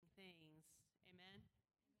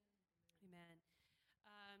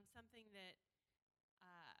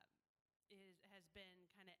been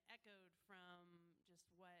kind of echoed from just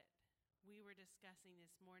what we were discussing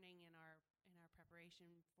this morning in our preparation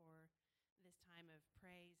for this time of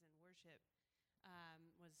praise and worship.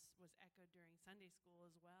 Was echoed during Sunday school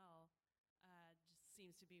as well. Just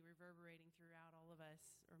seems to be reverberating throughout all of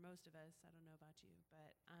us, or most of us. I don't know about you,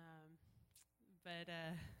 but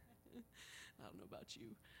I don't know about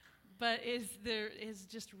you. But is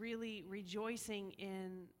just really rejoicing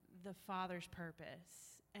in the Father's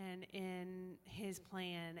purpose and in His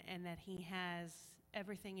plan, and that He has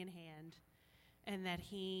everything in hand, and that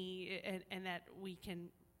and that we can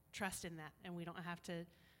trust in that, and we don't have to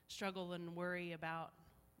struggle and worry about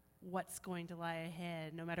what's going to lie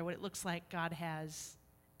ahead. No matter what it looks like, God has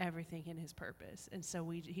everything in His purpose, and so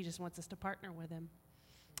He just wants us to partner with Him.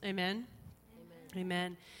 Amen.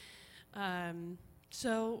 Amen.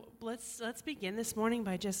 So let's begin this morning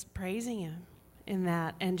by just praising Him in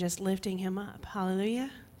that and just lifting Him up.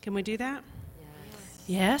 Hallelujah. Can we do that? Yes.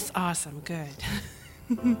 Yes? Awesome. Good.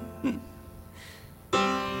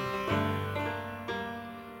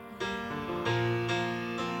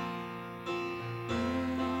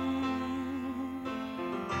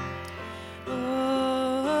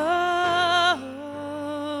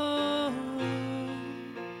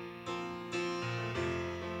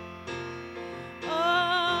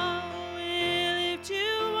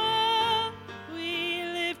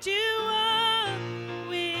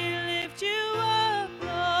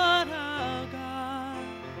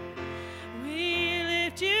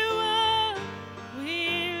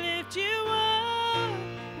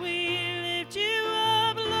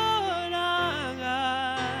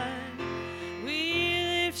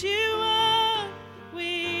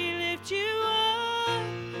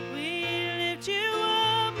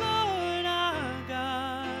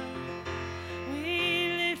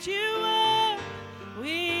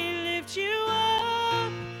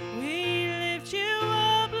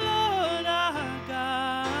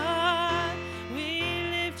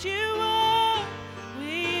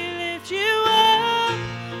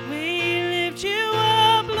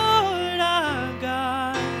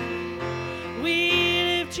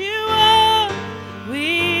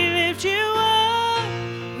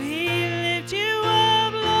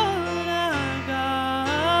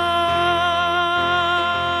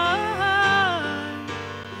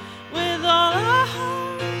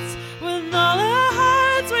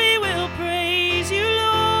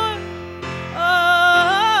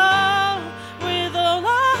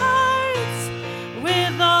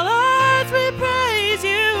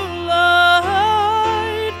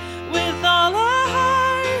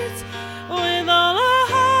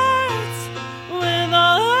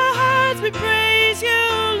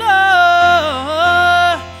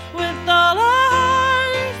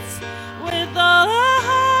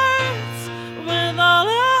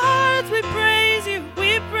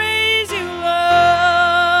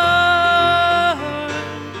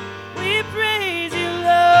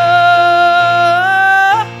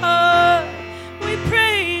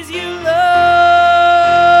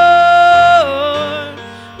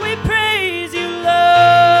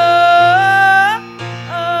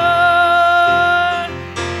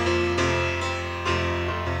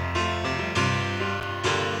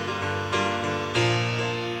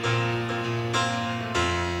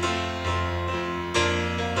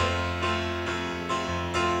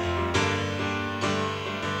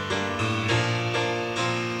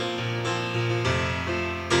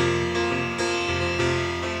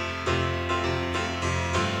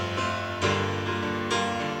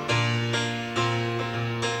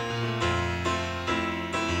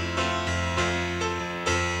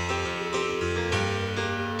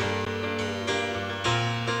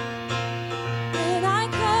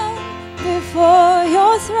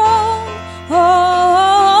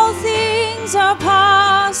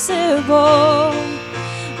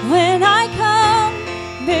 When I come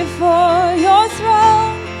before your throne,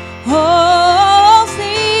 all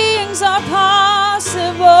things are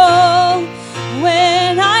possible. When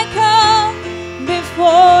I come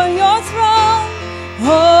before your throne,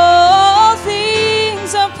 all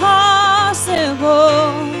things are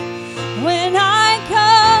possible. When I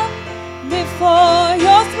come before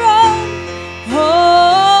your throne,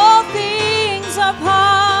 all things are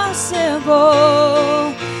possible.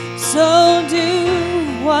 So do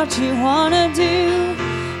what you want to do,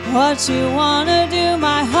 what you want to do.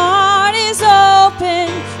 My heart is open,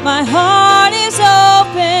 my heart is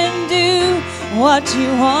open. Do what you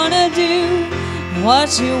want to do,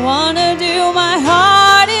 what you want to do. My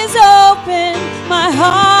heart is open, my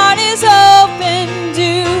heart is open.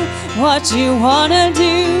 Do what you want to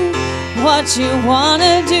do, what you want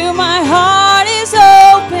to do. My heart is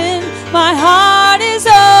open, My heart is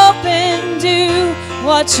open. Do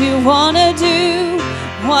what you wanna do.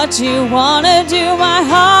 What you wanna do. My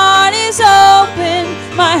heart is open.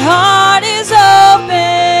 My heart is open.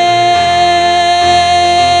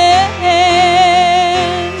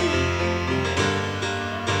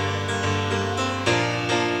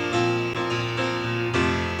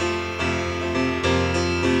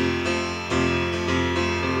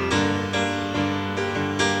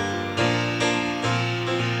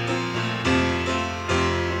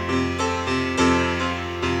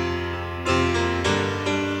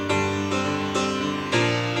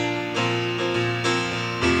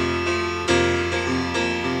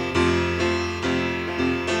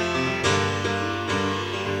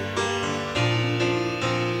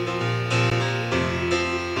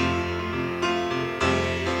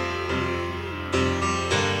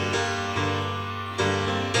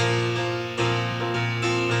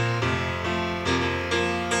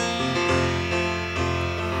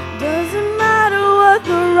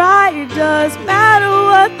 Does matter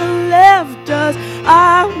what the left does,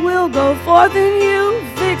 I will go forth in you,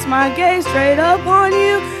 fix my gaze straight upon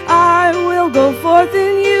you. I will go forth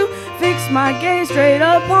in you, fix my gaze straight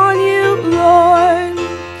upon you, Lord.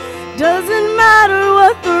 Doesn't matter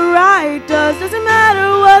what the right does, doesn't matter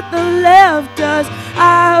what the left does,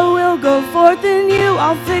 I will go forth in you,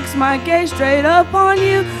 I'll fix my gaze straight upon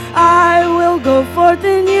you. I will go forth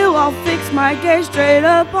in you, I'll fix my gaze straight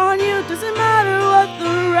upon you. Doesn't matter what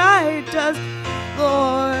the right does,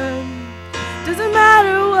 Lord. Doesn't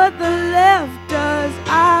matter what the left does,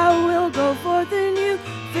 I will go forth in you,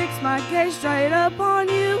 fix my gaze straight upon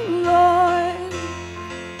you, Lord.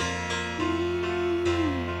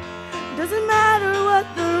 Doesn't matter what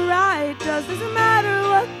the right does, doesn't matter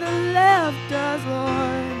what the left does,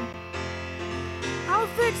 Lord. I'll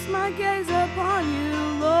fix my gaze upon you,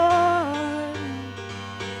 Lord.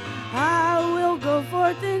 I will go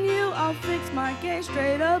forth in you, I'll fix my gaze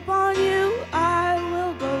straight upon you. I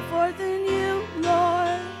will go forth in you,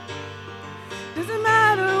 Lord. Doesn't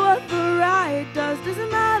matter what the right does, doesn't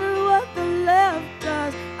matter what the left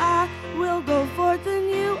does, I will go forth in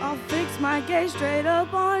you, I'll fix my gaze straight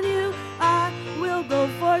upon you. I will go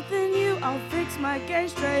forth in you, I'll fix my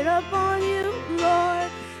gaze straight upon you, Lord.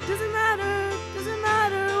 Doesn't matter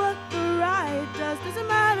what the right does, doesn't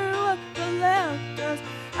matter what the left does,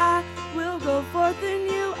 I will go forth in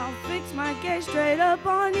you, I'll fix my gaze straight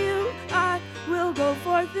upon you. I will go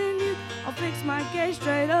forth in you, I'll fix my gaze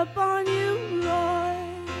straight upon you, Lord.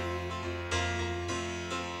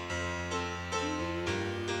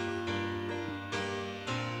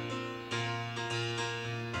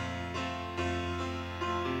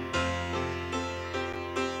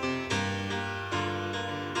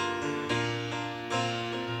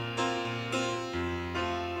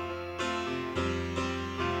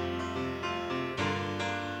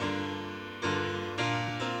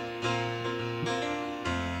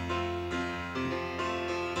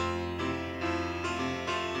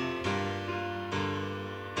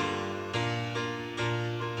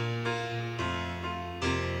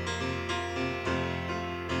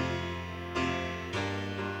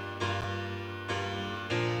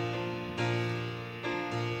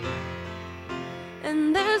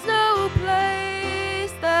 And there's no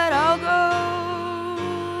place that I'll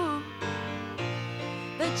go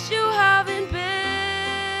that you haven't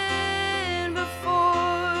been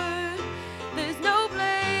before. There's no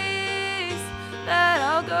place that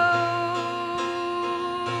I'll go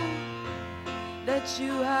that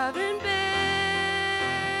you haven't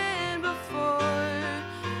been before.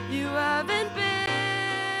 You haven't been.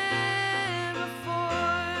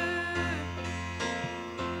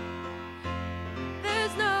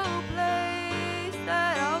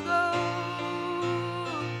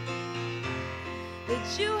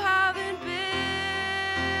 You haven't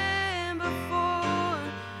been before.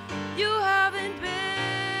 You haven't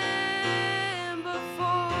been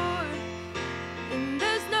before. And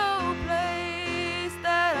there's no place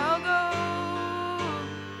that I'll go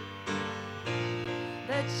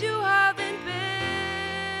that you haven't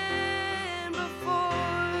been before.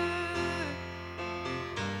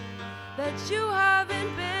 That you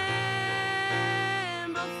haven't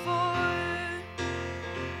been before.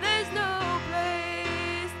 There's no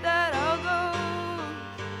place that I'll go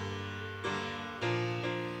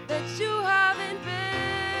that you haven't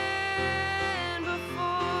been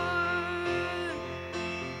before.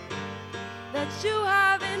 That you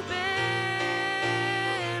haven't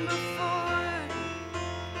been before.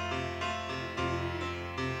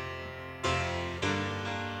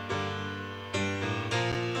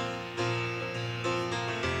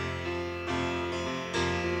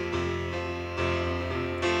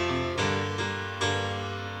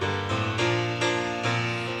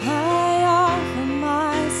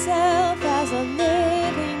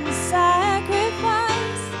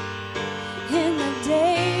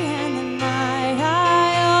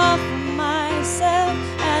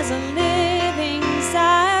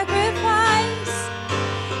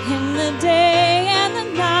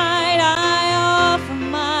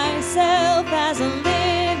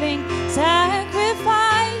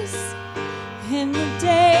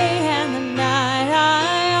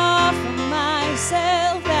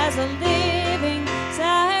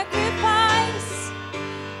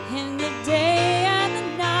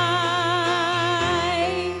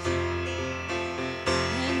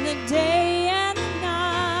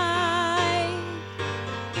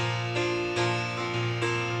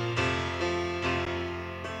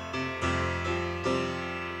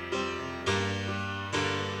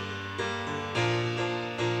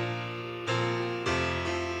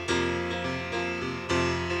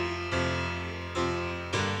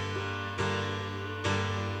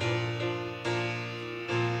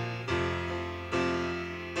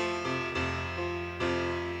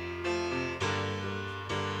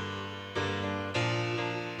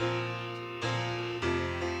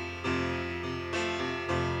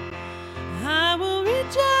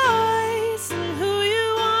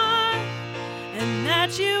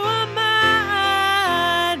 that you are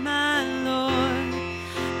mine, my Lord.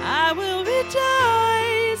 I will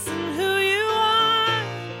rejoice in who you are,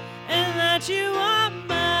 and that you are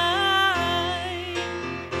mine.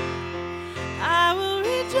 I will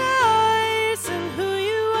rejoice in who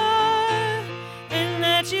you are, and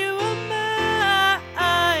that you are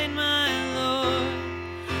mine, my Lord.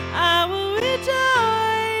 I will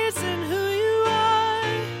rejoice in who you are,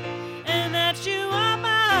 and that you are mine.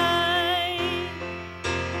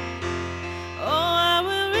 Oh, I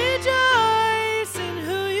will rejoice in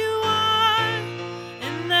who you are,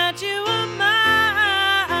 and that you are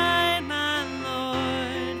mine, my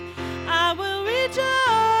Lord. I will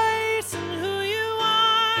rejoice in who you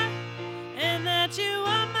are, and that you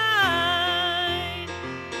are mine.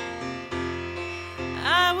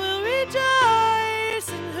 I will rejoice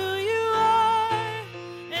in who you are,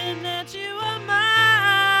 and that you are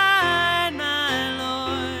mine, my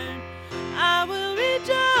Lord. I will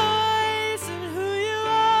rejoice in who you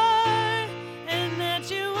are, and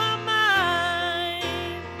that you are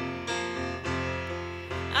mine.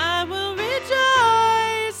 I will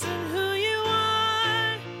rejoice in who you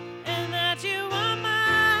are, and that you are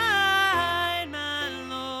mine, my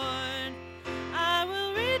Lord. I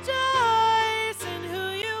will rejoice in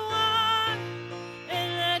who you are,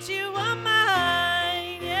 and that you are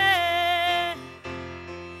mine, yeah.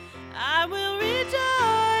 I will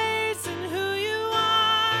rejoice in who you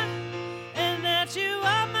are, and that you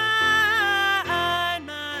are mine,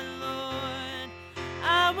 my Lord.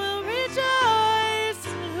 I will rejoice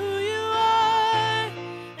in who you are,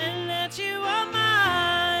 and that you are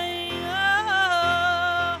mine.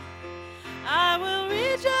 Oh, I will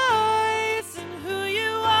rejoice in who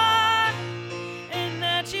you are, and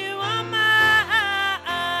that you are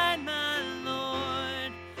mine, my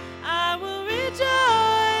Lord. I will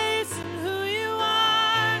rejoice in who you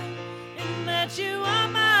are, and that you are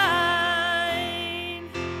mine.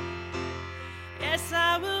 Yes,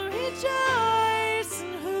 I will rejoice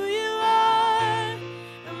in who you are,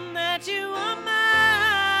 and that you are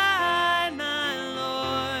mine, my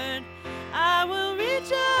Lord. I will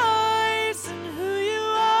rejoice in who you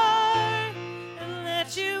are, and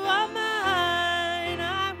that you are mine.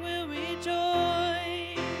 I will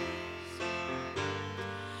rejoice.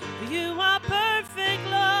 You are perfect,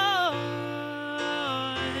 Lord.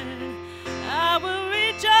 I will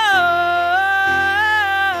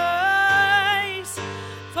rejoice,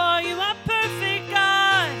 for you are perfect,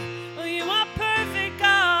 God. Oh, you are perfect,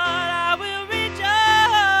 God. I will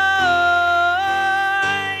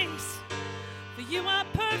rejoice, for you are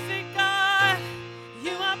perfect, God.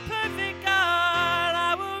 You are perfect, God.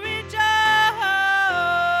 I will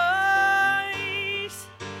rejoice,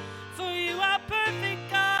 for you are perfect,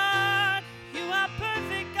 God. You are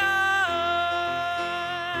perfect, God.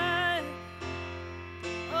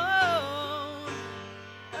 Oh,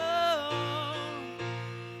 oh,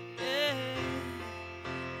 yeah.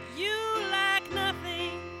 You lack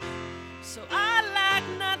nothing, so I lack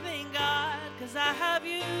nothing, God, 'cause I have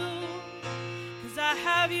you. 'Cause I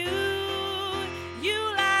have you. You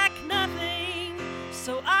lack nothing,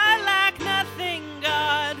 so I lack nothing,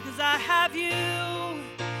 God, 'cause I have you.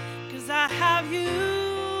 'Cause I have you.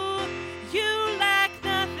 You lack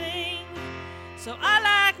nothing, so I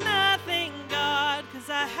lack nothing, God, 'cause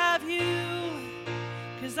I have you.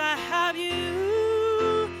 'Cause I have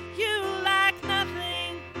you. You lack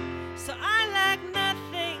nothing, so I lack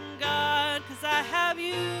nothing, God, 'cause I have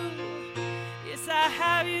you. Yes, I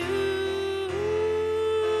have you.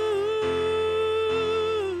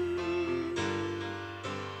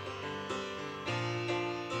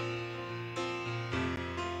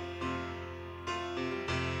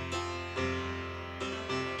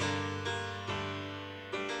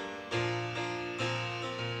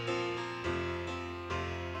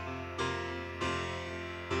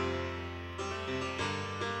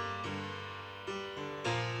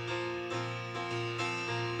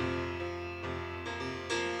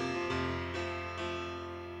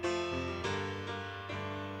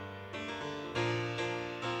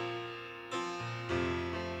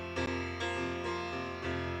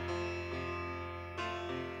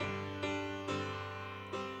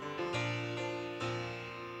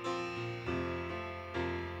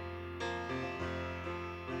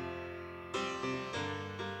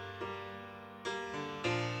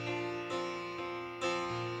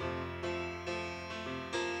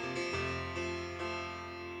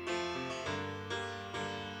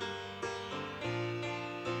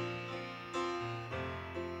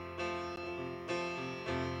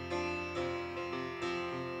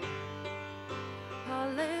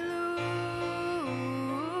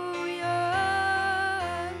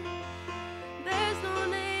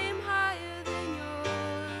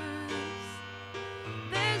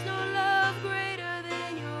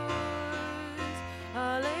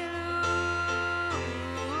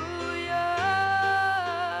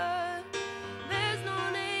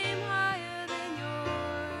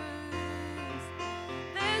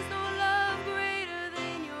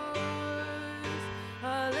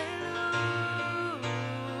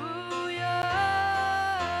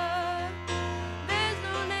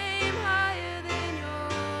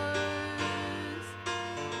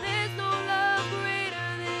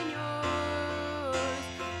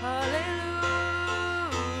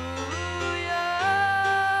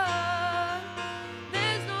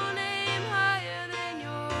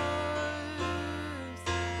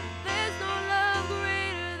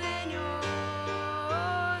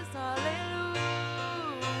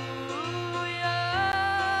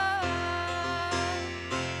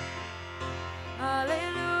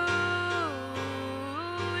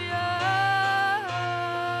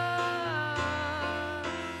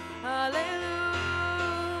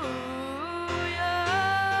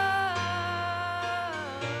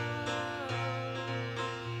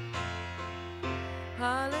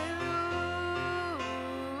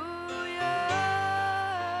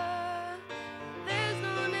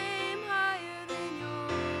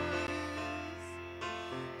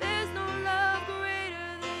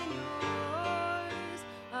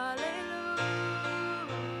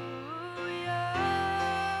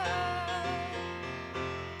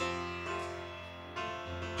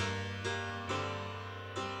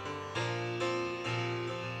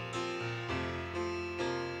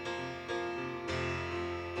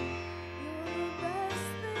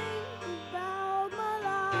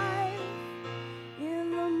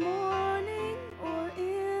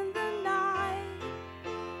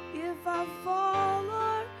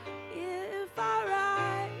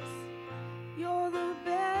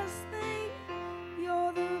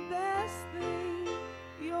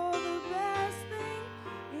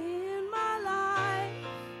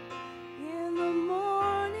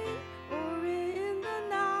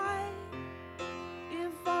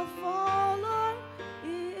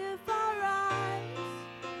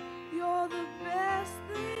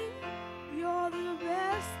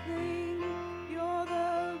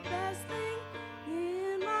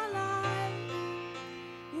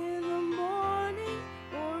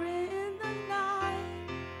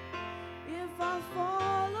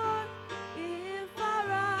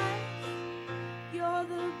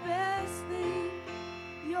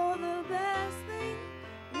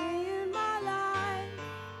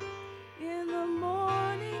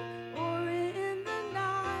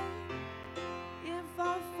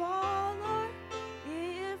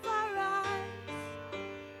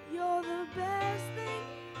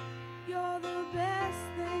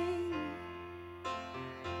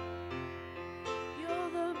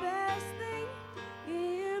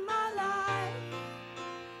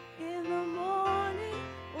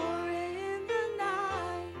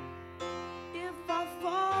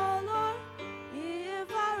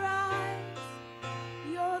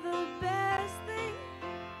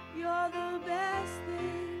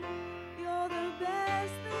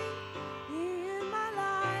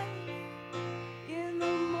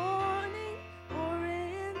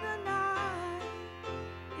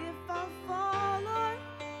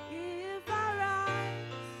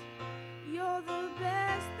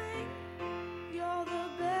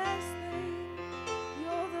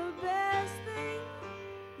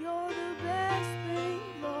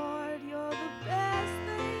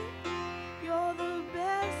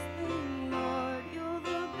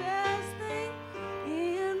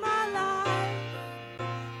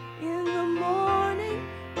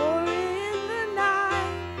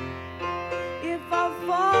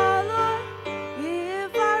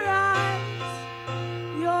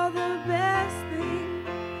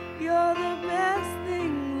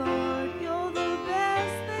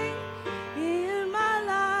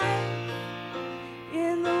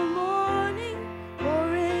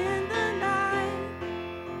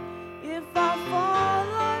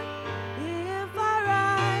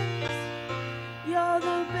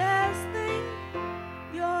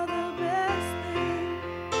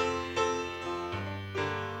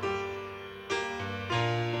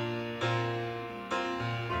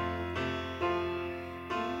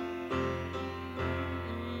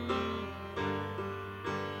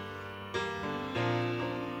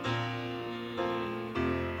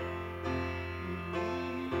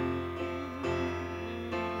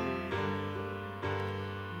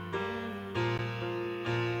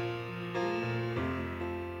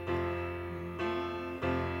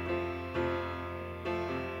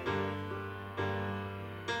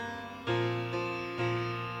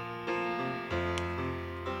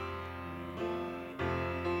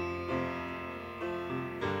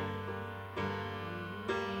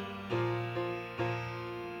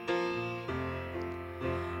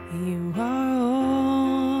 You are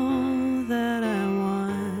all that I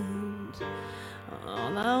want.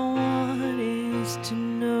 All I want is to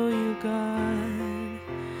know you, God.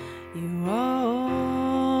 You are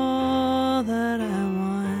all that I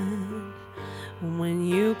want. When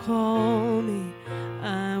you call me,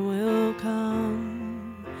 I will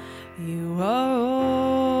come. You are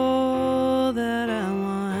all that I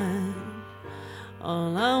want.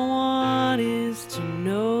 All I want is to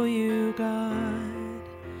know you, God.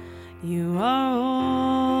 You are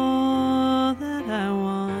all that I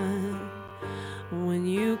want. When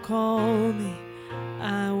you call me,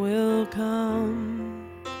 I will come.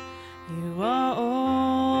 You are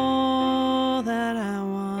all that I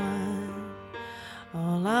want.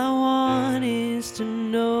 All I want is to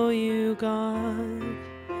know you, God.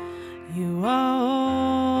 You are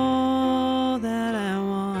all that I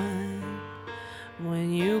want.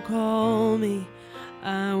 When you call me,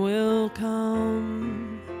 I will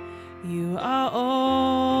come. You are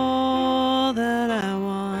all that I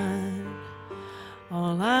want.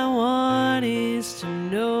 All I want is to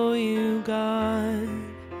know you, God.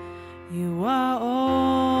 You are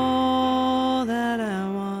all that I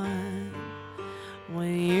want.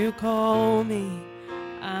 When you call me,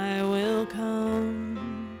 I will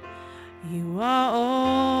come. You are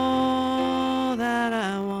all that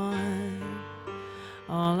I want.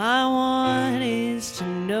 All I want is to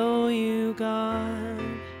know you, God.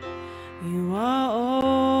 You are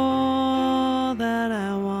all that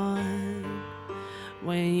I want.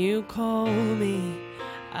 When you call me,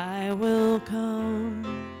 I will come.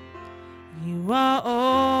 You are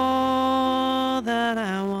all that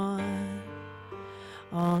I want.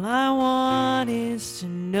 All I want is to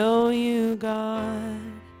know you, God.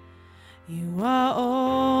 You are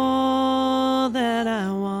all that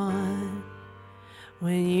I want.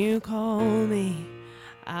 When you call me,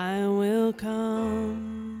 I will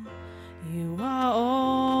come. You are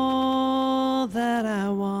all that I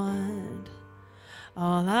want.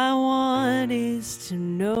 All I want is to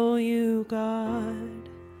know you, God.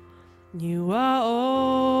 You are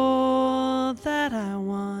all that I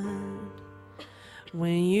want.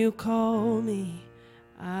 When you call me,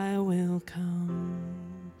 I will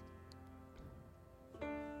come.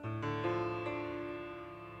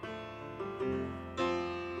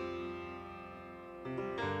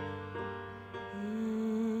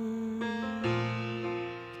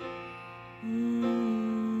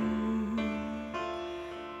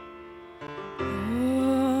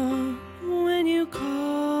 When you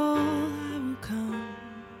call, I will come.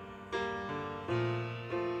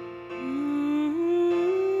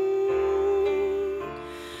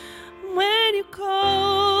 When you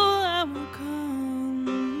call, I will come.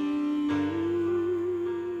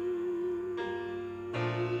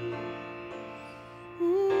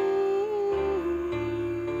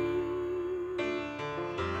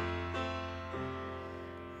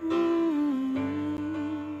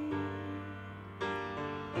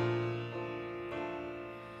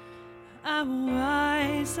 I will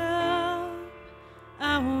rise up,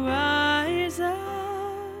 I will rise up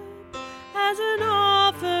as an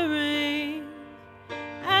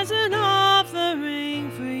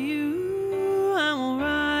offering for you. I will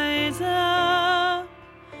rise up,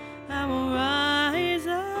 I will rise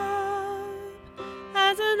up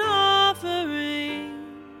as an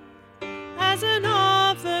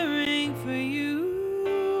offering for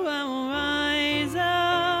you. I will rise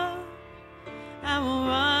up, I will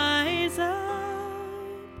rise up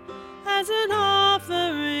as an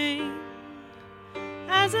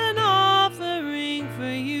offering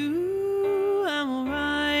for you. I will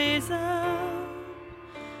rise up,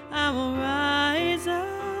 I will rise up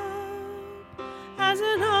as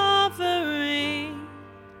an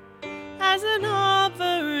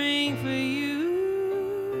offering for you.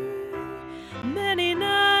 Many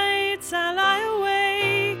nights I lie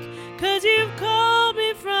awake, 'cause you've called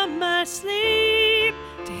me from my sleep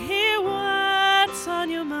to hear what's on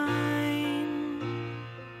your mind.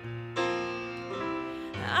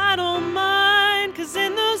 I don't mind, 'cause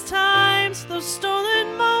in those times, those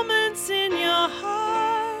stolen moments in your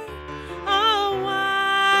heart are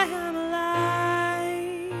why I'm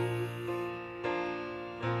alive.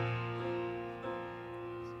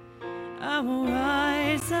 I will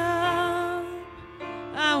rise up,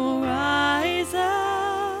 I will rise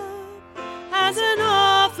up as an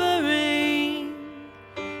offering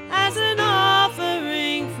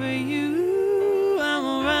for you. I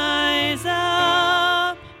will rise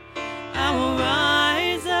up, I will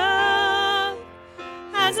rise up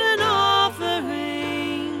as an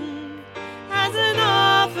offering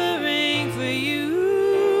for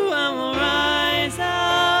you. I will rise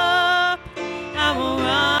up, I will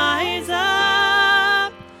rise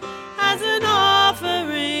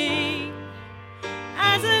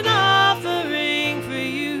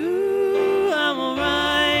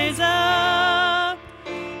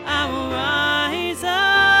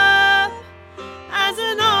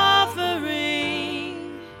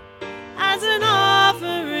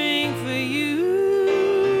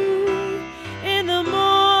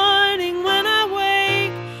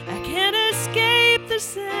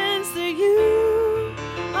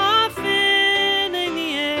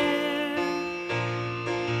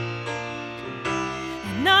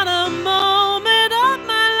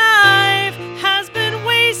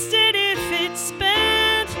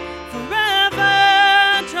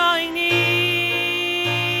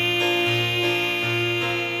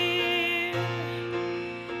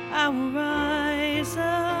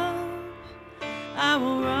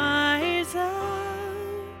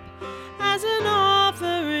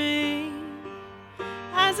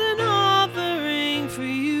as an offering for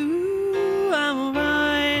you. I will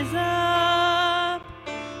rise up,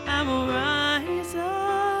 I will rise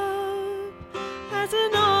up as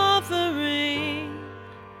an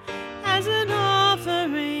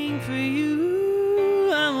offering for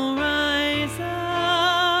you. I will rise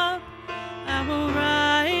up, I will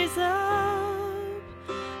rise up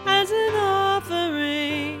as an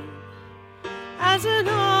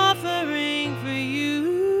offering for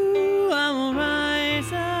you. I will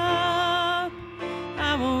rise up,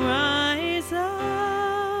 I will rise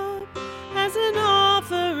up as an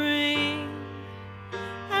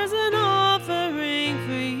offering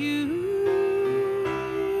for you.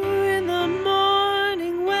 In the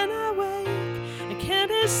morning when I wake, I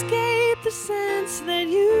can't escape the sense that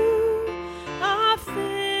you are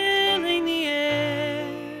filling the air.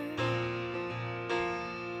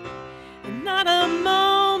 And not a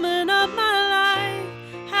moment of my life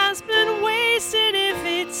has been wasted if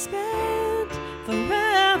it's spent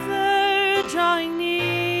forever drawing near.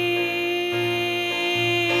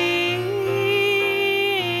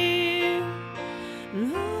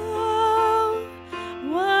 Oh,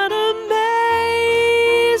 what amazing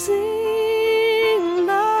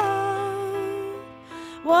love,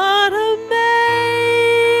 what amazing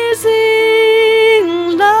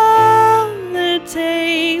love that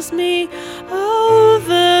takes me,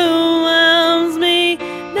 overwhelms me,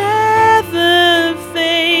 never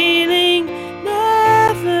failing,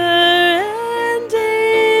 never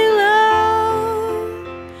ending love.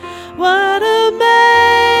 What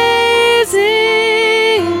amazing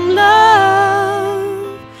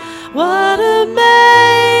love, what amazing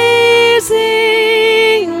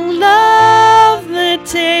love that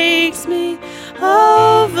takes me,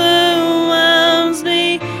 overwhelms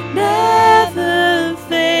me, never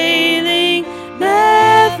failing,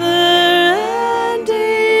 never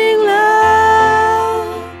ending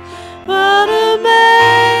love. What amazing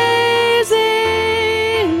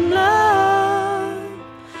love,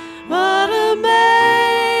 what amazing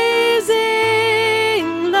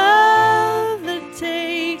love that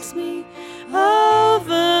takes me,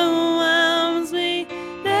 overwhelms me,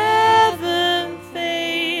 never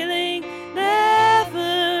failing,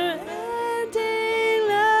 never ending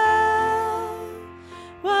love.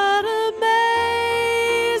 What amazing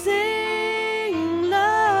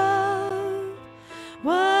love,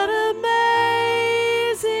 what amazing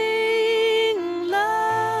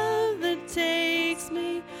love that takes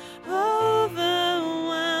me,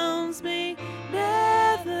 overwhelms me,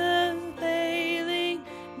 never failing,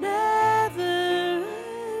 never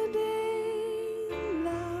ending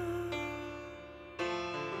love.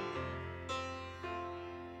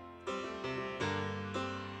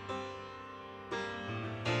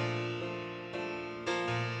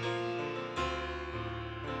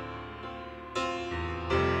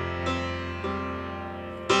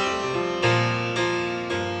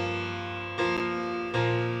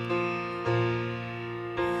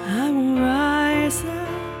 I will rise up,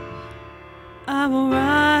 I will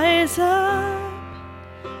rise up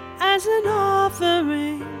as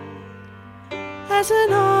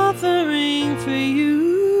an offering for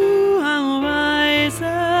you. I will rise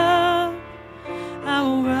up, I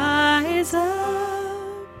will rise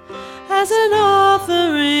up as an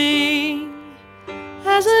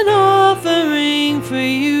offering for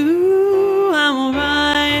you. I will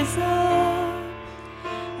rise up,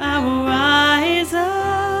 I will rise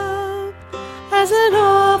up as an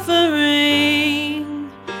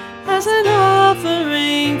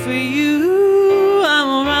offering for you. I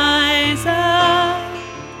will rise up,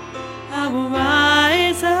 I will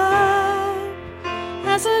rise up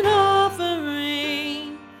as an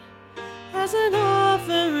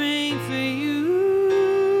offering for you.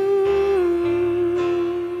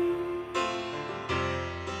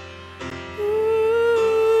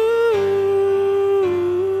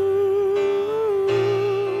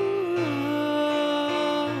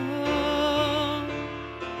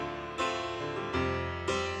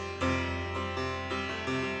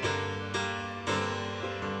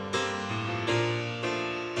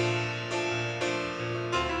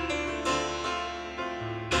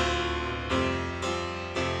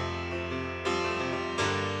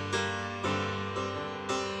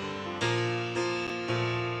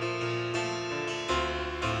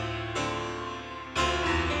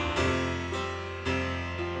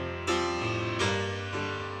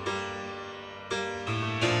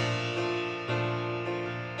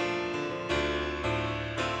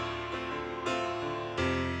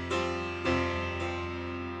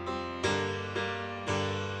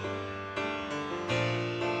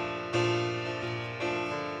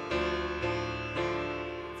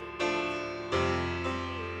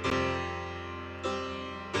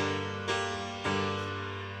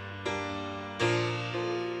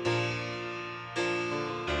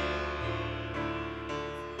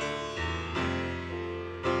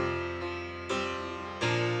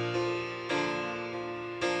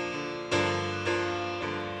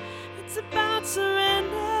 It's about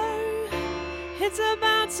surrender. It's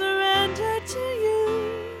about surrender to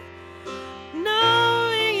you.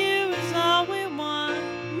 Knowing you is all we want.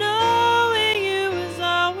 Knowing you is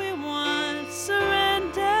all we want.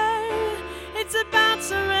 Surrender. It's about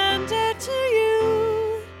surrender to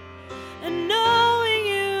you. And knowing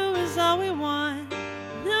you is all we want.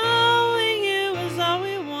 Knowing you is all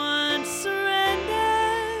we want.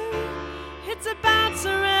 Surrender. It's about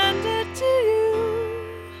surrender to you.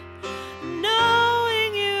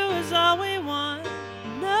 Knowing you is all we want.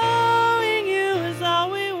 Knowing you is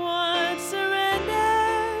all we want.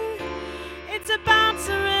 Surrender. It's about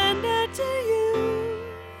surrender to you.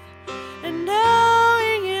 And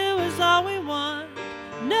knowing you is all we want.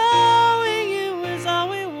 Knowing you is all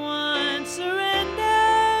we want.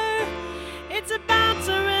 Surrender. It's about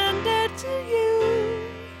surrender to you.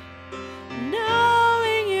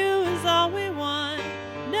 Knowing you is all we want.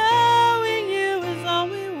 Knowing you is all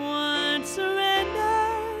we want.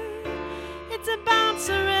 Surrender. It's about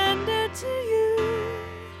surrender to you.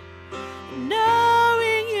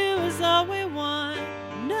 Knowing you is all we want.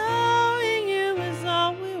 Knowing you is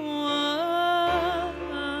all we want.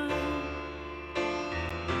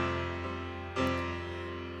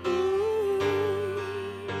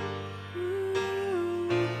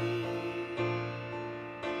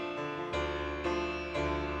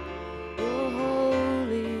 You're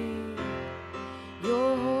holy,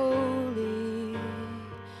 you're holy,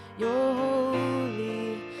 you're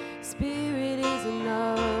holy. Spirit is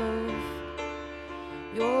enough.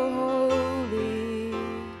 You're holy,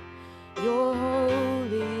 you're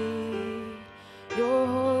holy, you're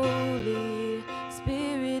holy.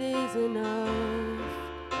 Spirit is enough.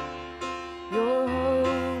 You're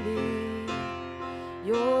holy,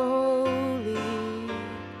 you're holy,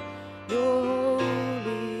 you're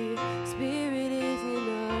holy. Spirit is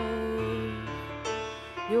enough.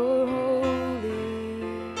 You're holy,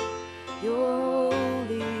 you're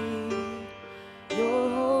holy, you're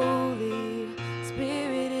holy.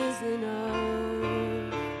 Spirit is enough.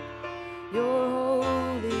 You're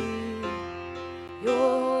holy, you're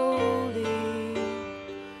holy,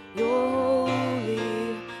 you're holy.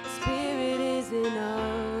 Spirit is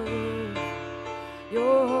enough.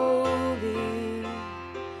 You're holy,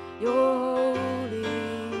 you're holy,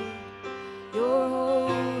 you're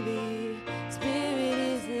holy. Spirit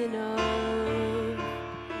is enough.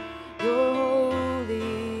 You're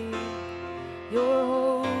holy, you're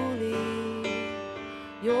holy,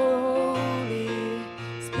 you're holy.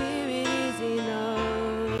 Spirit is enough.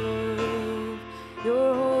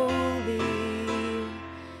 You're holy,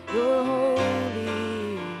 you're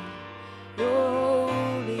holy, you're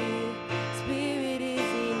holy. Spirit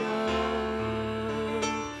is enough.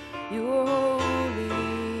 You're holy,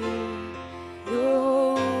 you're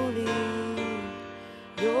holy,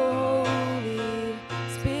 you're holy.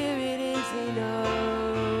 Spirit is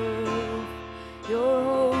enough. You're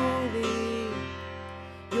holy,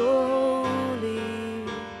 you're holy,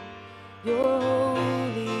 you're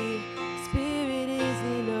holy. Spirit is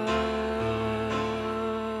enough.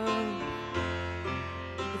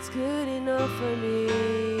 It's good enough for me.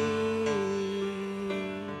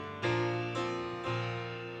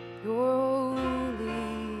 You're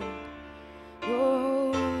holy,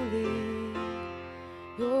 you're holy,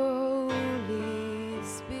 you're holy.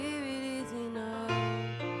 Spirit is enough.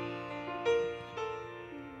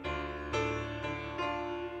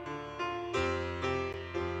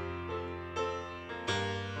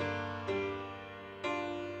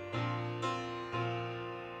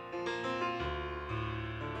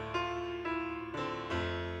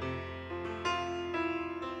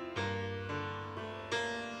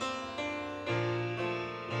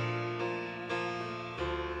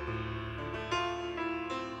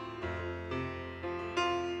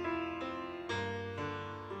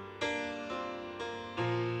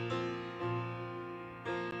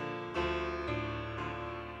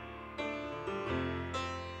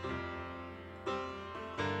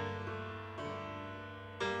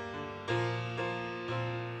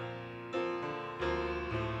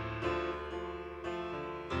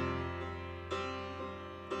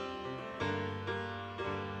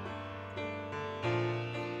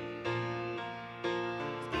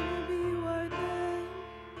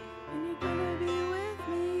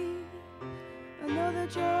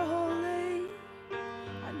 that you're holy.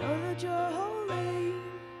 I know that you're holy.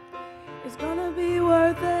 It's gonna be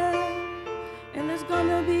worth it, and there's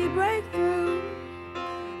gonna be breakthrough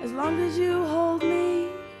as long as you hold me,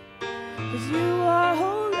 'cause you are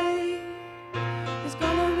holy. It's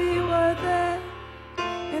gonna be worth it,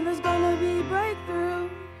 and there's gonna be breakthrough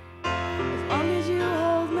as long as you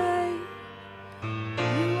hold me.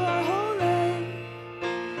 You are holy.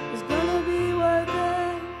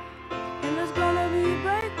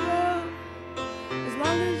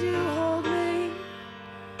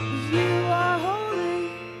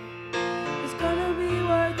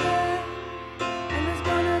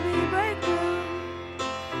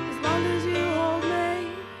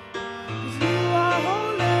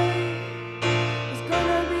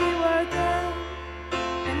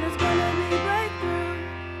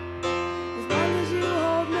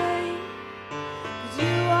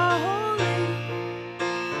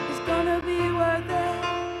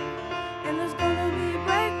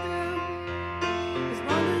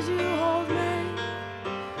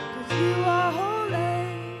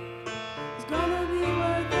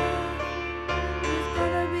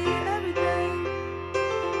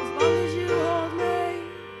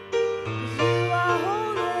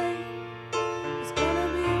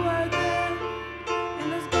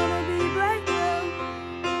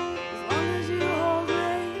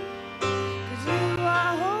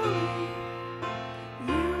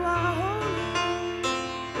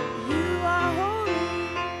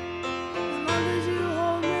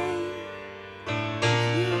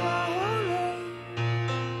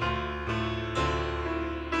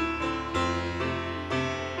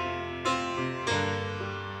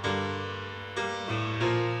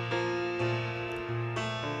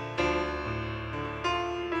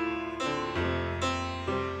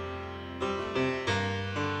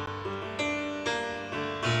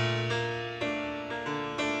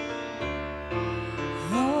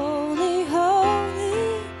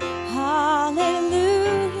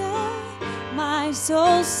 Hallelujah. My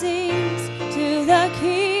soul sings to the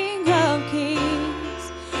King of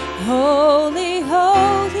Kings. Holy,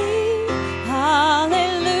 holy,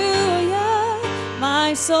 hallelujah.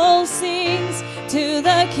 My soul sings to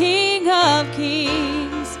the King of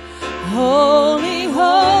Kings. Holy,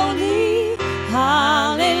 holy,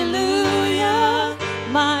 hallelujah.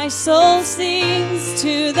 My soul sings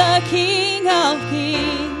to the King of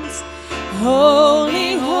Kings.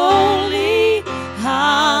 Holy, holy,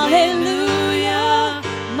 hallelujah.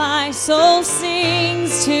 My soul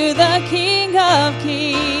sings to the King of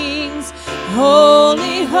Kings.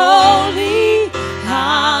 Holy, holy,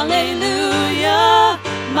 hallelujah.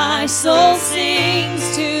 My soul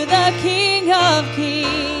sings to the King of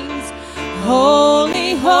Kings.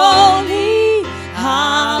 Holy, holy,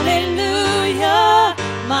 hallelujah.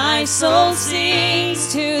 My soul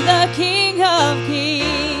sings to the King of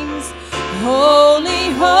Kings.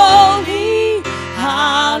 Holy, holy,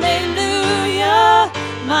 hallelujah.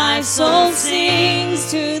 My soul sings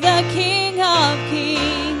to the King of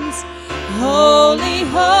Kings. Holy,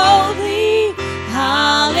 holy,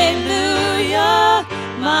 hallelujah.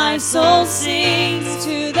 My soul sings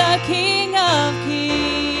to the King of Kings.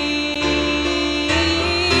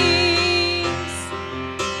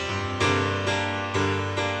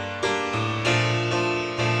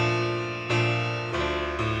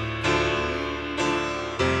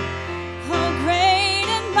 Oh, great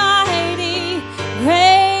and mighty,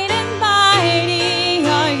 great and mighty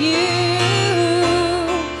are you.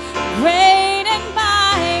 Great and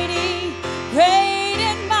mighty, great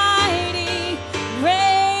and mighty,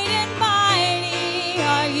 great and mighty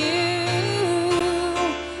are you.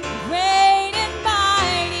 Great and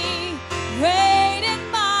mighty, great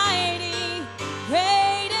and mighty,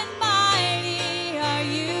 great and mighty are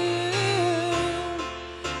you.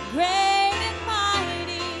 Great and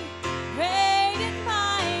mighty, great and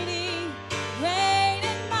mighty, great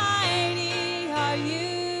and mighty are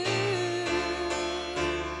you.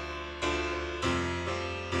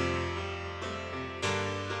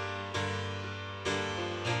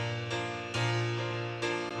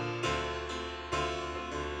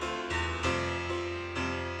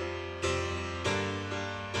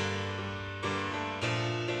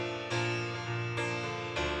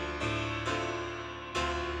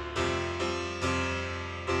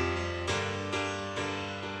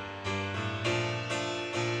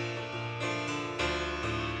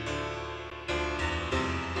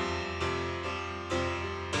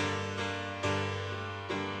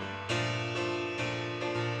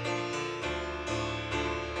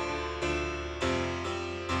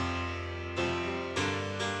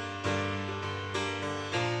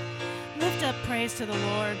 Lift up praise to the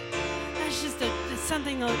Lord. That's just it's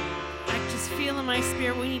something that I just feel in my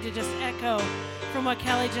spirit. We need to just echo from what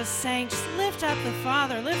Kelly just sang. Just lift up the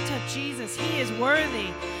Father. Lift up Jesus. He is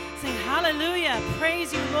worthy. Sing hallelujah.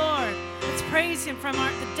 Praise you, Lord. Let's praise him from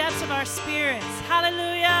the depths of our spirits.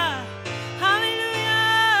 Hallelujah.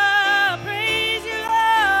 Hallelujah. Praise you,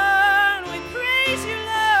 Lord. We praise you,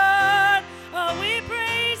 Lord. Oh, we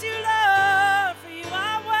praise you, Lord, for you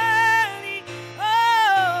are worthy.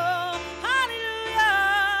 Oh,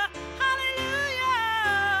 hallelujah.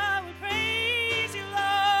 Hallelujah. We praise you,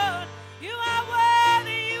 Lord. You are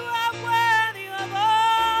worthy. You are worthy of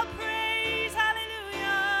all praise.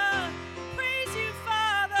 Hallelujah. Praise you,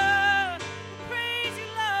 Father. Praise you,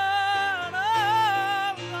 Lord.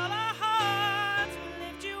 Oh, with all our hearts.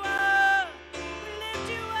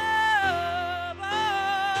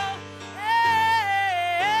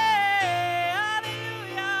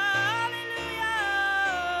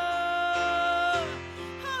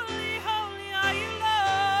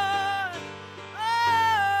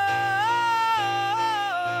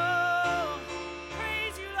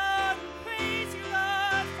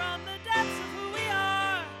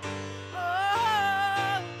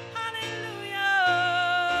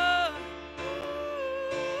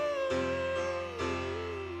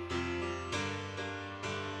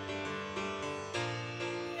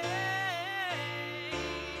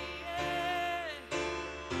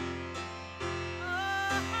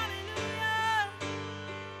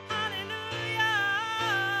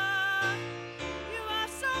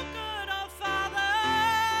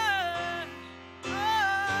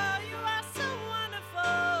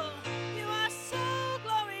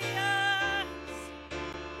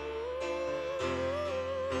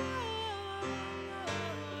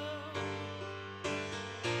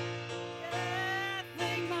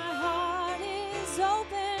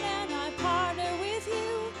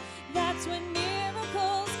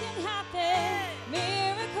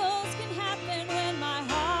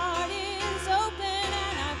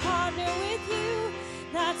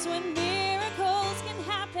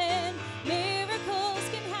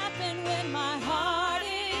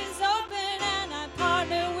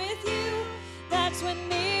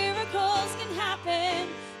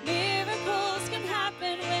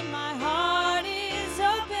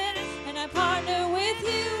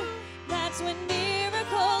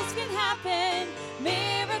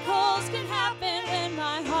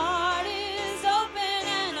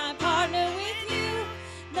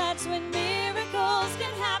 That's when miracles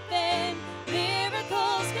can happen.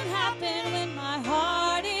 Miracles can happen when my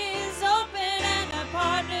heart is open and I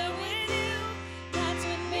partner with you. That's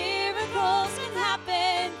when miracles can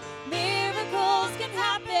happen. Miracles can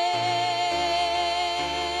happen.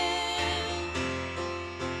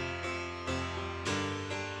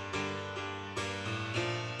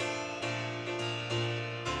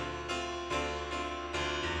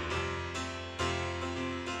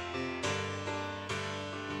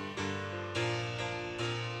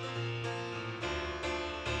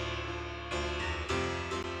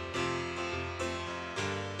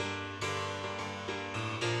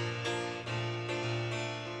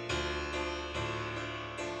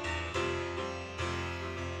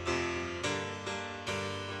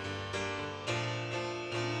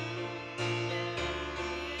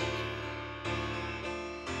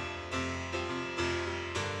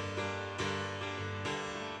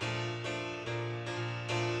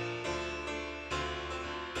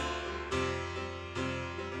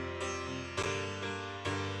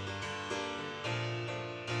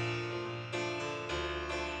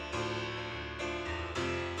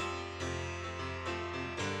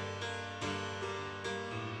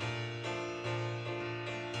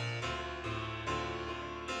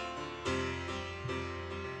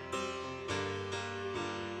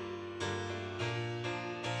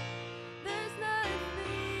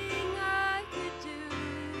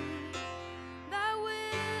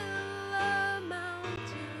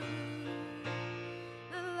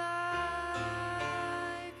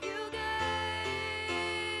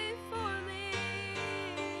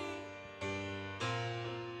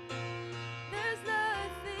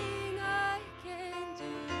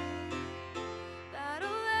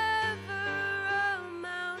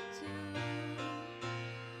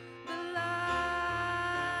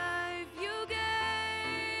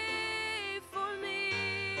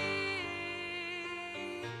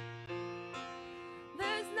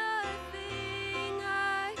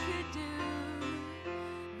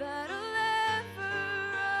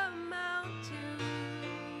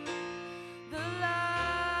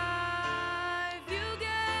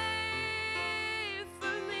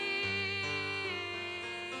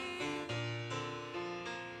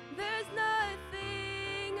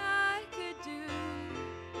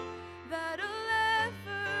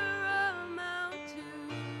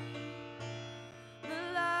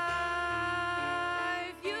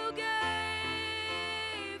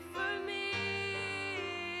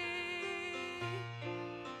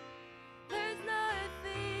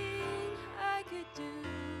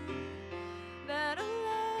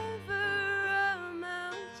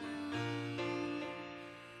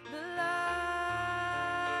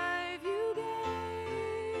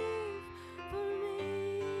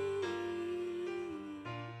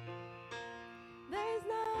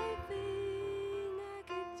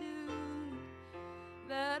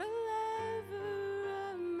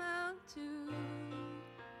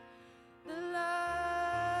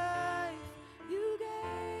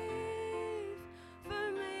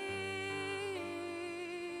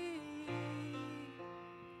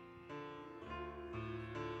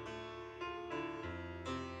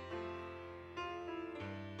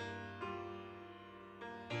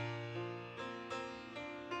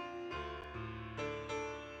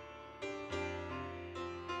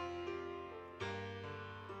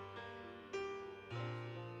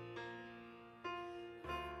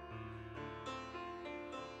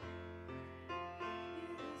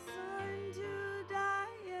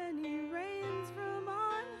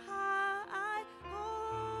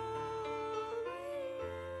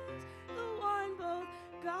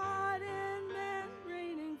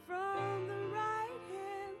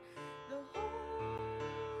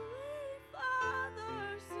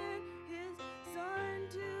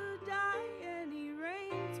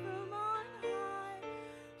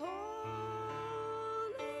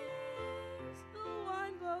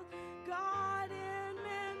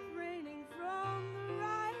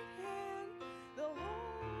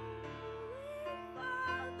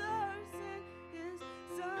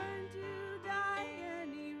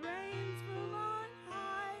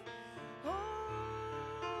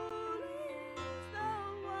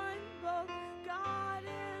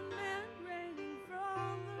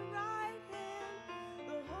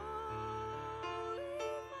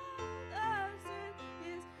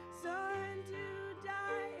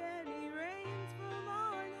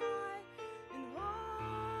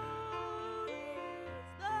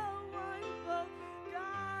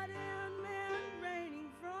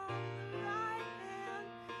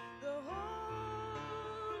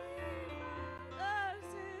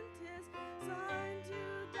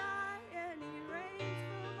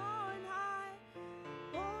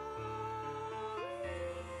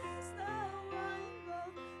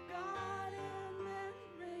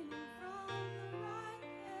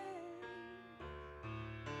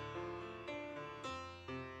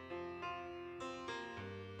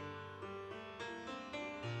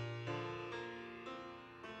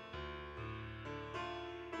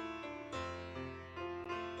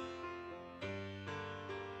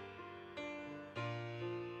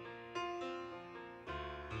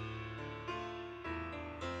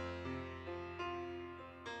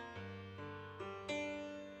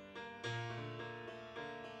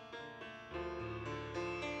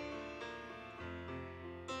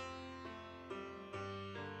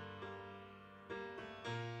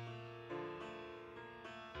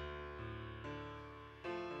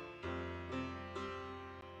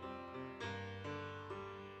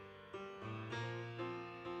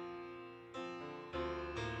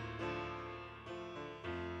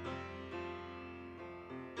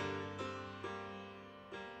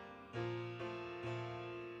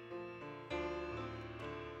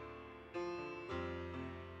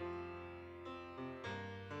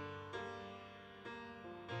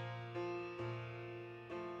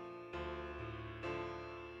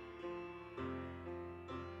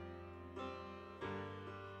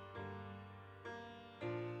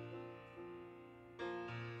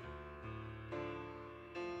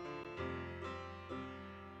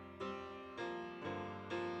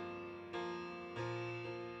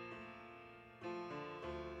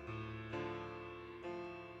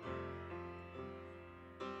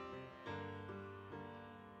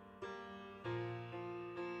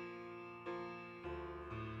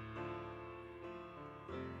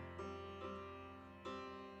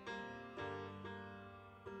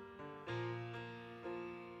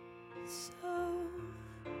 So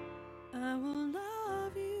I will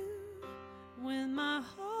love you with my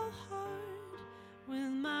whole heart,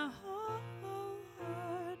 with my whole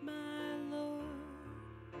heart, my Lord.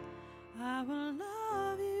 I will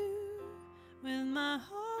love you with my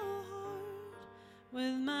whole heart,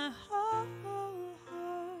 with my whole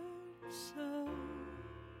heart. So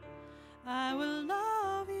I will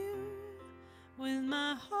love you with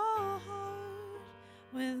my whole heart,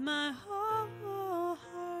 with my whole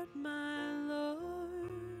heart, my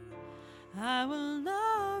Lord. I will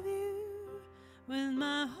love you with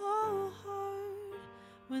my whole heart,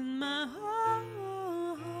 with my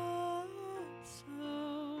whole heart.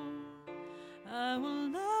 So I will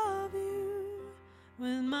love you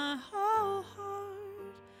with my whole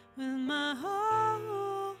heart, with my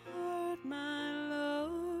whole heart, my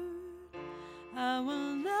Lord. I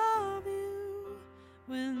will love you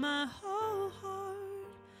with my whole heart,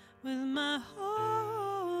 with my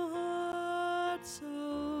whole heart.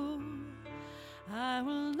 So I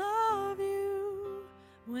will love you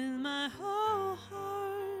with my whole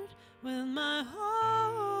heart, with my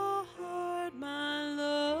whole heart, my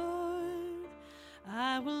Lord.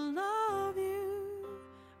 I will love you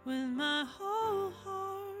with my whole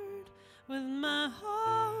heart, with my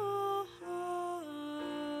whole heart.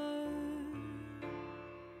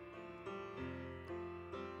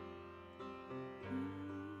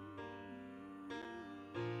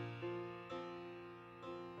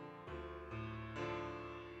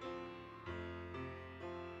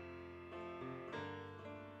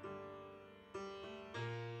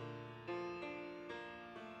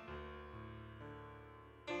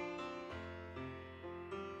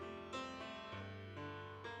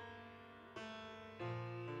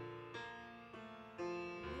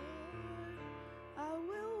 I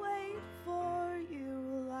will wait for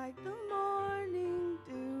you like the morning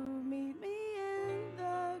dew. Meet me in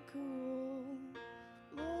the cool.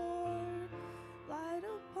 Lord, light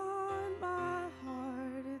upon my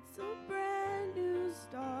heart. It's a brand new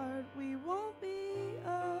start. We won't be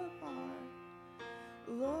apart.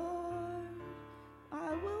 Lord,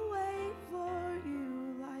 I will wait for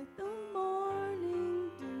you like the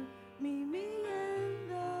morning dew. Meet me in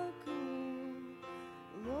the cool.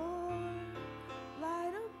 Lord,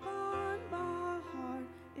 light upon my heart.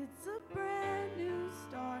 It's a brand new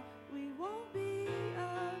start. We won't be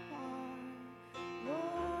apart.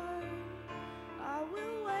 Lord, I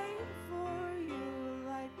will wait for you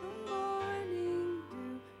like the morning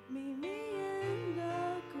dew. Meet me in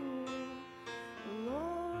the cool.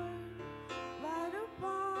 Lord, light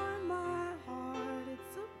upon my heart.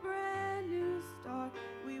 It's a brand new start.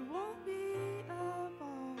 We won't be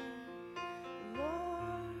apart.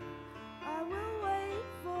 Lord, I will wait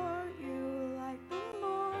for you like the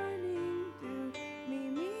morning dew.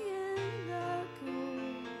 Meet me in the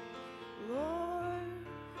cool. Lord,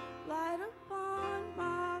 light upon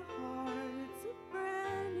my heart. It's a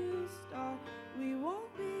brand new start. We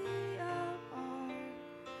won't be apart.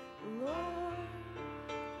 Lord,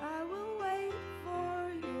 I will wait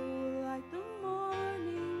for you like the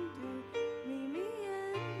morning dew. Meet me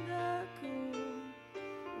in the cool.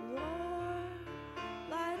 Lord,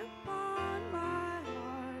 light upon my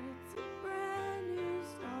heart. It's a brand new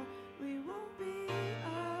start. We won't be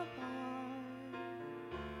apart.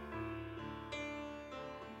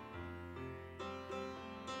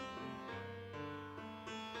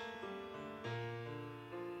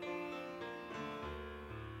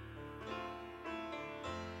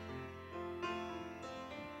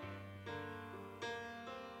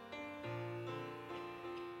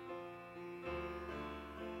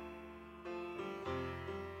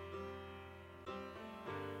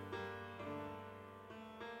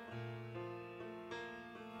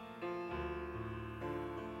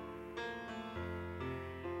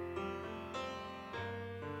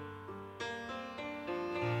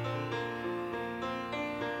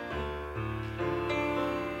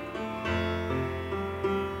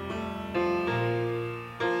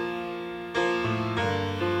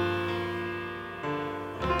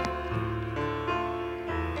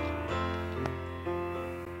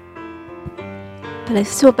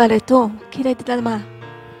 Palesio paleto, kira di dalma.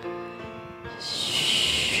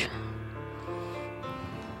 Shh.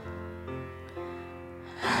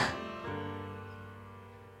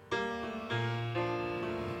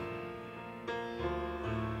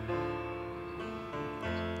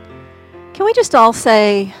 Can we just all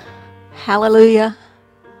say hallelujah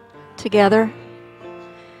together?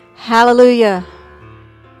 Hallelujah.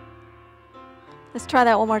 Let's try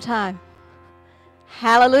that one more time.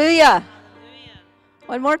 Hallelujah.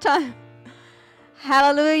 One more time.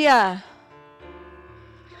 Hallelujah.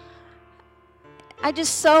 I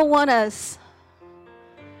just so want us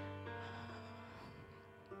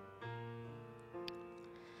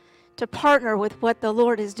to partner with what the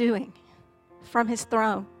Lord is doing from His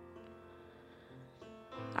throne.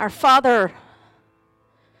 Our Father,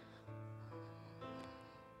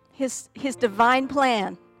 His divine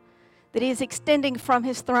plan that He is extending from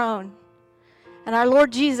His throne, and our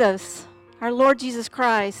Lord Jesus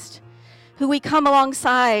Christ, who we come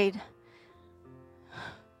alongside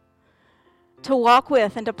to walk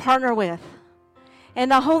with and to partner with,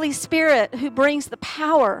 and the Holy Spirit who brings the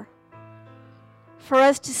power for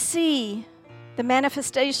us to see the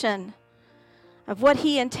manifestation of what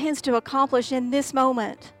He intends to accomplish in this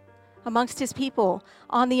moment amongst His people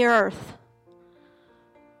on the earth.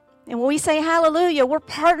 And when we say hallelujah, we're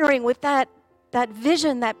partnering with that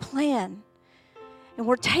vision, that plan. And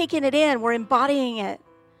we're taking it in, we're embodying it.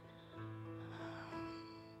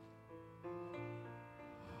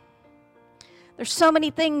 There's so many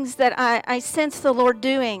things that I sense the Lord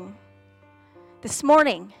doing this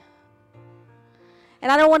morning.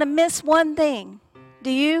 And I don't want to miss one thing. Do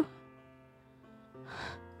you?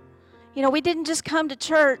 You know, we didn't just come to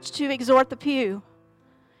church to exhort the pew.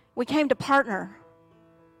 We came to partner.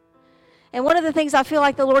 And one of the things I feel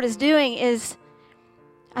like the Lord is doing is,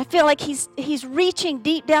 I feel like He's reaching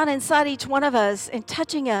deep down inside each one of us and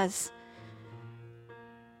touching us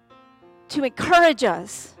to encourage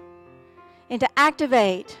us and to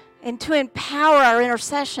activate and to empower our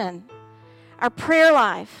intercession, our prayer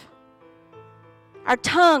life, our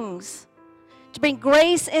tongues, to bring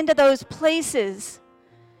grace into those places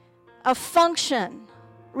of function.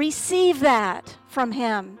 Receive that from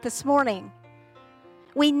Him this morning.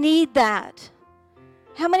 We need that.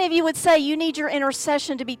 How many of you would say you need your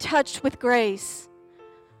intercession to be touched with grace?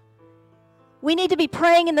 We need to be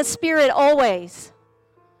praying in the Spirit always.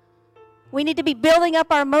 We need to be building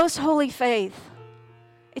up our most holy faith.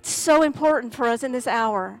 It's so important for us in this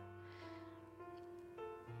hour.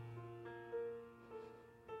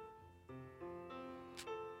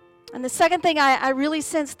 And the second thing I really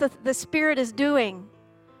sense the Spirit is doing,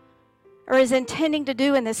 or is intending to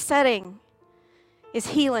do in this setting, is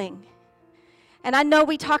healing. And I know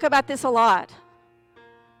we talk about this a lot,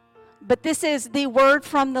 but this is the word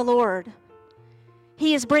from the Lord.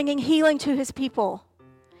 He is bringing healing to His people.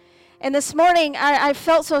 And this morning, I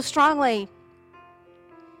felt so strongly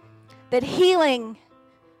that healing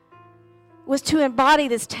was to embody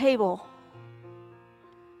this table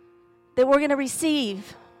that we're going to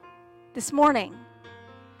receive this morning.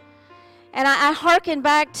 And I hearken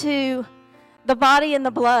back to the body and the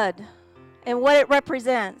blood and what it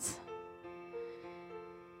represents.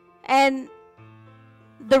 And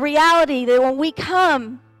the reality that when we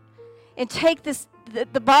come and take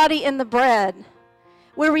the body and the bread,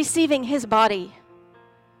 we're receiving His body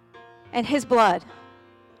and His blood.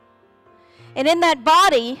 And in that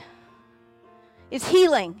body is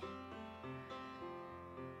healing.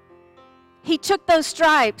 He took those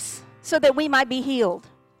stripes so that we might be healed.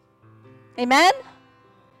 Amen?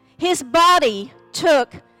 His body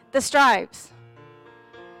took the stripes.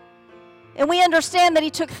 And we understand that He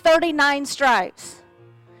took 39 stripes.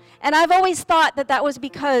 And I've always thought that was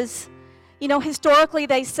because, you know, historically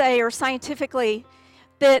they say, or scientifically,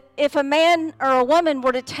 that if a man or a woman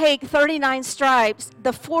were to take 39 stripes,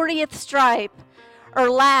 the 40th stripe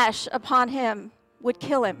or lash upon him would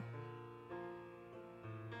kill him.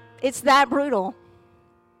 It's that brutal.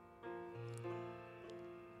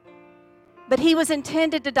 But He was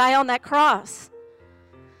intended to die on that cross.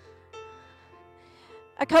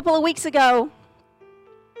 A couple of weeks ago,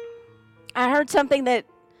 I heard something that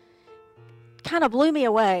kind of blew me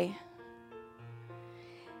away.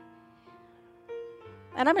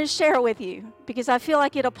 And I'm going to share it with you because I feel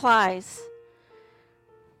like it applies.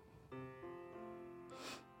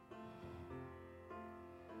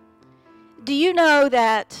 Do you know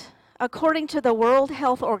that according to the World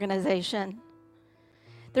Health Organization,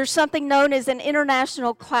 there's something known as an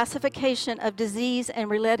international classification of disease and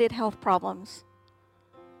related health problems?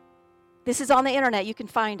 This is on the internet. You can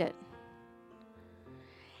find it.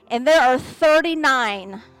 And there are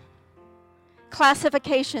 39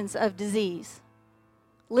 classifications of disease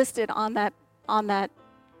listed on that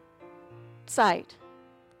site.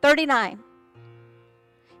 39.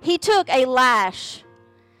 He took a lash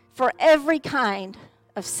for every kind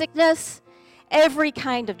of sickness, every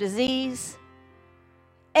kind of disease,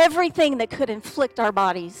 everything that could inflict our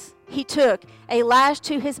bodies. He took a lash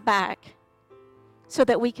to His back so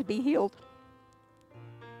that we could be healed.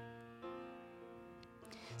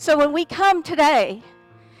 So when we come today,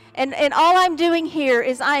 and all I'm doing here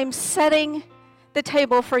is I'm setting the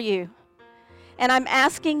table for you. And I'm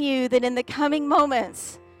asking you that in the coming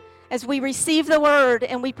moments, as we receive the word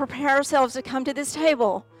and we prepare ourselves to come to this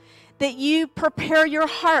table, that you prepare your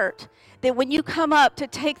heart, that when you come up to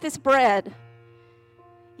take this bread,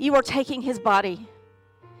 you are taking his body.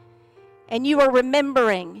 And you are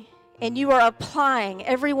remembering and you are applying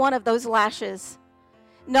every one of those lashes,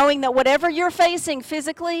 knowing that whatever you're facing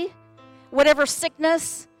physically, whatever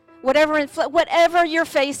sickness, whatever you're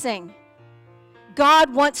facing,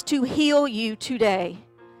 God wants to heal you today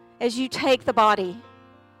as you take the body.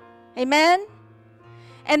 Amen?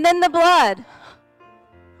 And then the blood,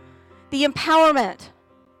 the empowerment,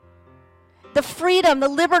 the freedom, the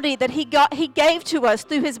liberty that he gave to us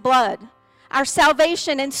through his blood, our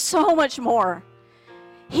salvation, and so much more.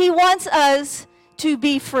 He wants us to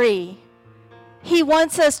be free. He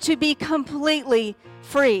wants us to be completely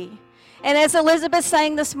free. And as Elizabeth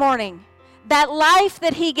sang this morning, that life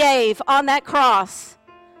that he gave on that cross,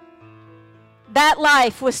 that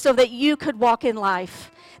life was so that you could walk in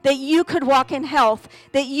life, that you could walk in health,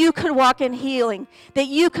 that you could walk in healing, that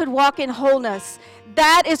you could walk in wholeness.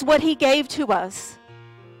 That is what he gave to us.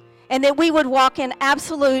 And that we would walk in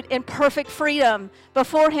absolute and perfect freedom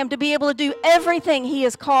before him to be able to do everything he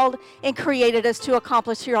has called and created us to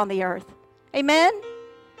accomplish here on the earth. Amen?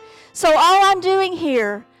 So all I'm doing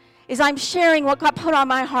here is I'm sharing what God put on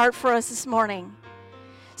my heart for us this morning.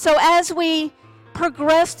 So as we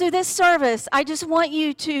progress through this service, I just want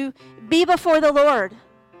you to be before the Lord.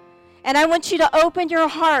 And I want you to open your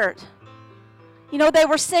heart. You know, they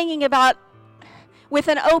were singing about with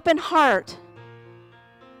an open heart.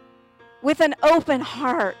 With an open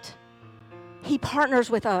heart, he partners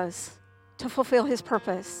with us to fulfill his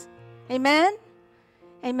purpose. Amen?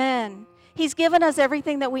 Amen. He's given us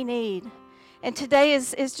everything that we need. And today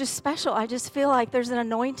is just special. I just feel like there's an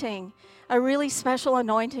anointing, a really special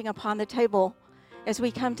anointing upon the table as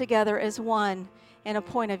we come together as one in a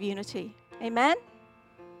point of unity. Amen?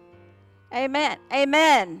 Amen.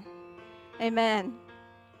 Amen. Amen.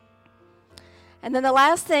 And then the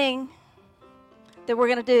last thing that we're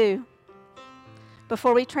going to do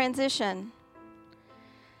before we transition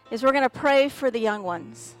is we're going to pray for the young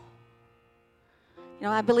ones. You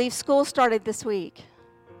know, I believe school started this week.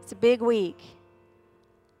 It's a big week.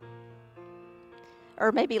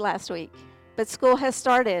 Or maybe last week. But school has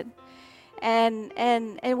started. And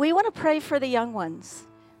we want to pray for the young ones.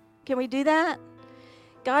 Can we do that?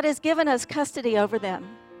 God has given us custody over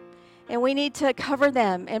them. And we need to cover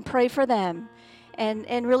them and pray for them.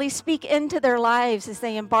 And really speak into their lives as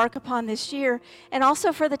they embark upon this year. And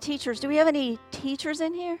also for the teachers. Do we have any teachers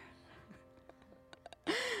in here?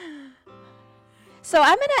 So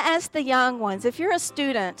I'm going to ask the young ones, if you're a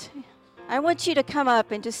student, I want you to come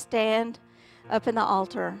up and just stand up in the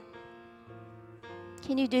altar.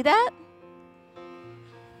 Can you do that?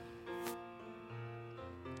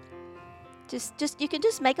 You can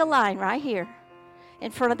just make a line right here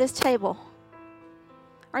in front of this table.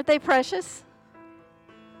 Aren't they precious?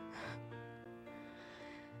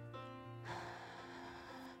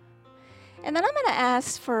 And then I'm going to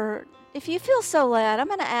ask for, if you feel so led, I'm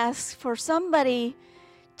going to ask for somebody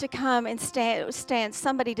to come and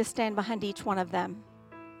somebody to stand behind each one of them.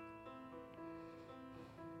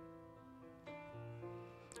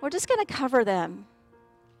 We're just going to cover them.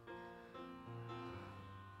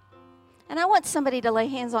 And I want somebody to lay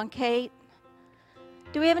hands on Kate.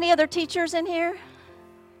 Do we have any other teachers in here?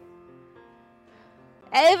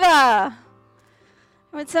 Ava.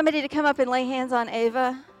 I want somebody to come up and lay hands on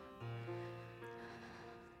Ava.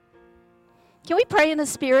 Can we pray in the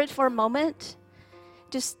Spirit for a moment?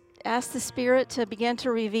 Just ask the Spirit to begin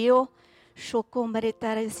to reveal.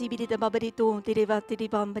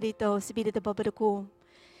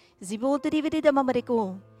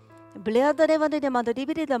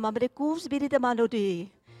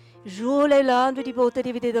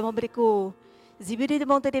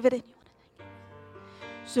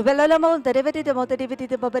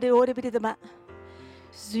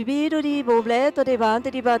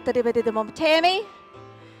 Tammy,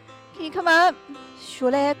 can you come up?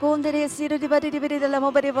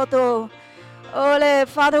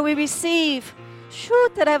 Father, we receive.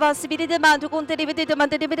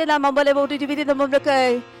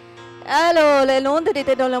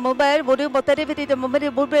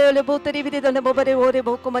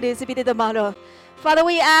 Father,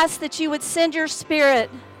 we ask that you would send your Spirit.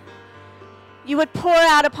 You would pour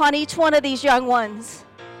out upon each one of these young ones.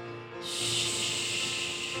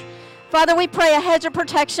 Father, we pray a hedge of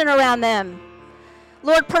protection around them.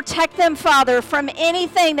 Lord, protect them, Father, from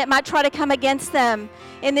anything that might try to come against them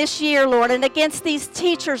in this year, Lord, and against these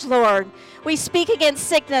teachers, Lord. We speak against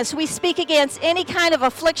sickness. We speak against any kind of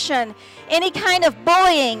affliction, any kind of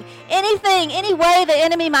bullying, anything, any way the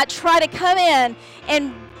enemy might try to come in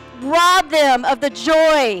and rob them of the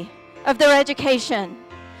joy of their education.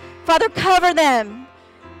 Father, cover them.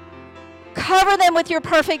 Cover them with your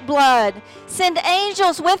perfect blood. Send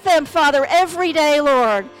angels with them, Father, every day,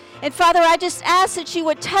 Lord. And Father, I just ask that you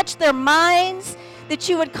would touch their minds, that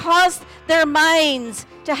you would cause their minds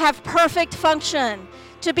to have perfect function,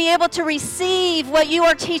 to be able to receive what you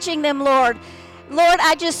are teaching them, Lord. Lord,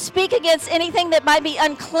 I just speak against anything that might be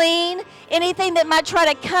unclean, anything that might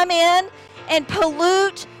try to come in and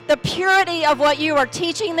pollute the purity of what you are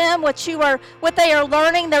teaching them, what they are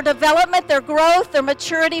learning, their development, their growth, their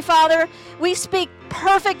maturity, Father. We speak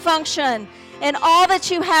perfect function in all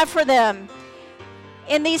that you have for them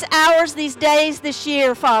in these hours, these days, this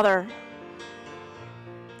year, Father.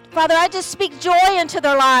 Father, I just speak joy into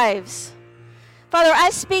their lives. Father, I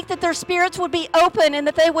speak that their spirits would be open and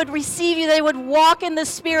that they would receive you. They would walk in the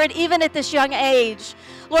Spirit even at this young age.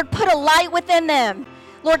 Lord, put a light within them.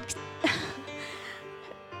 Lord,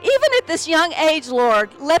 even at this young age, Lord,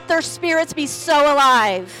 let their spirits be so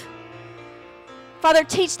alive. Father,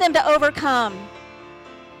 teach them to overcome.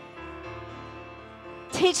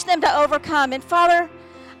 Teach them to overcome. And Father,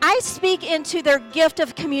 I speak into their gift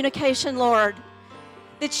of communication, Lord,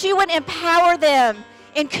 that you would empower them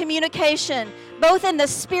in communication, both in the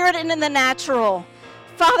spirit and in the natural.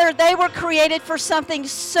 Father, they were created for something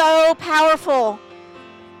so powerful.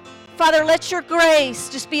 Father, let your grace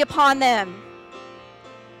just be upon them.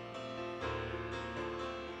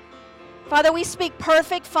 Father, we speak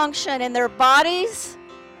perfect function in their bodies,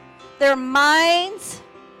 their minds,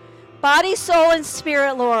 body, soul, and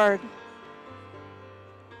spirit, Lord.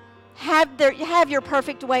 Have your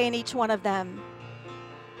perfect way in each one of them.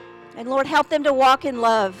 And Lord, help them to walk in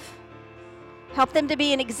love. Help them to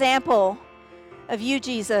be an example of you,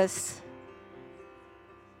 Jesus.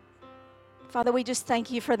 Father, we just thank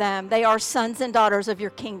you for them. They are sons and daughters of your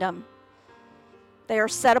kingdom. They are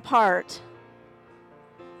set apart.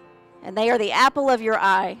 And they are the apple of your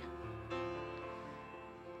eye.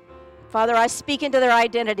 Father, I speak into their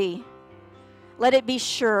identity. Let it be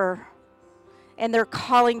sure. And their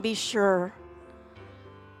calling be sure.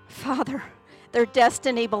 Father, their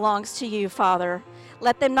destiny belongs to you, Father.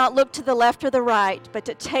 Let them not look to the left or the right, but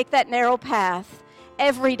to take that narrow path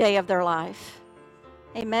every day of their life.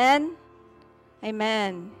 Amen.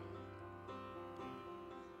 Amen.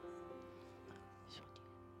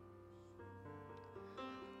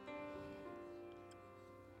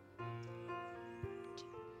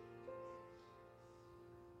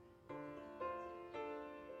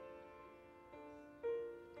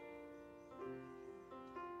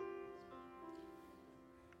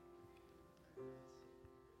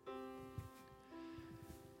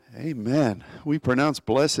 Amen. We pronounce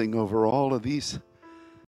blessing over all of these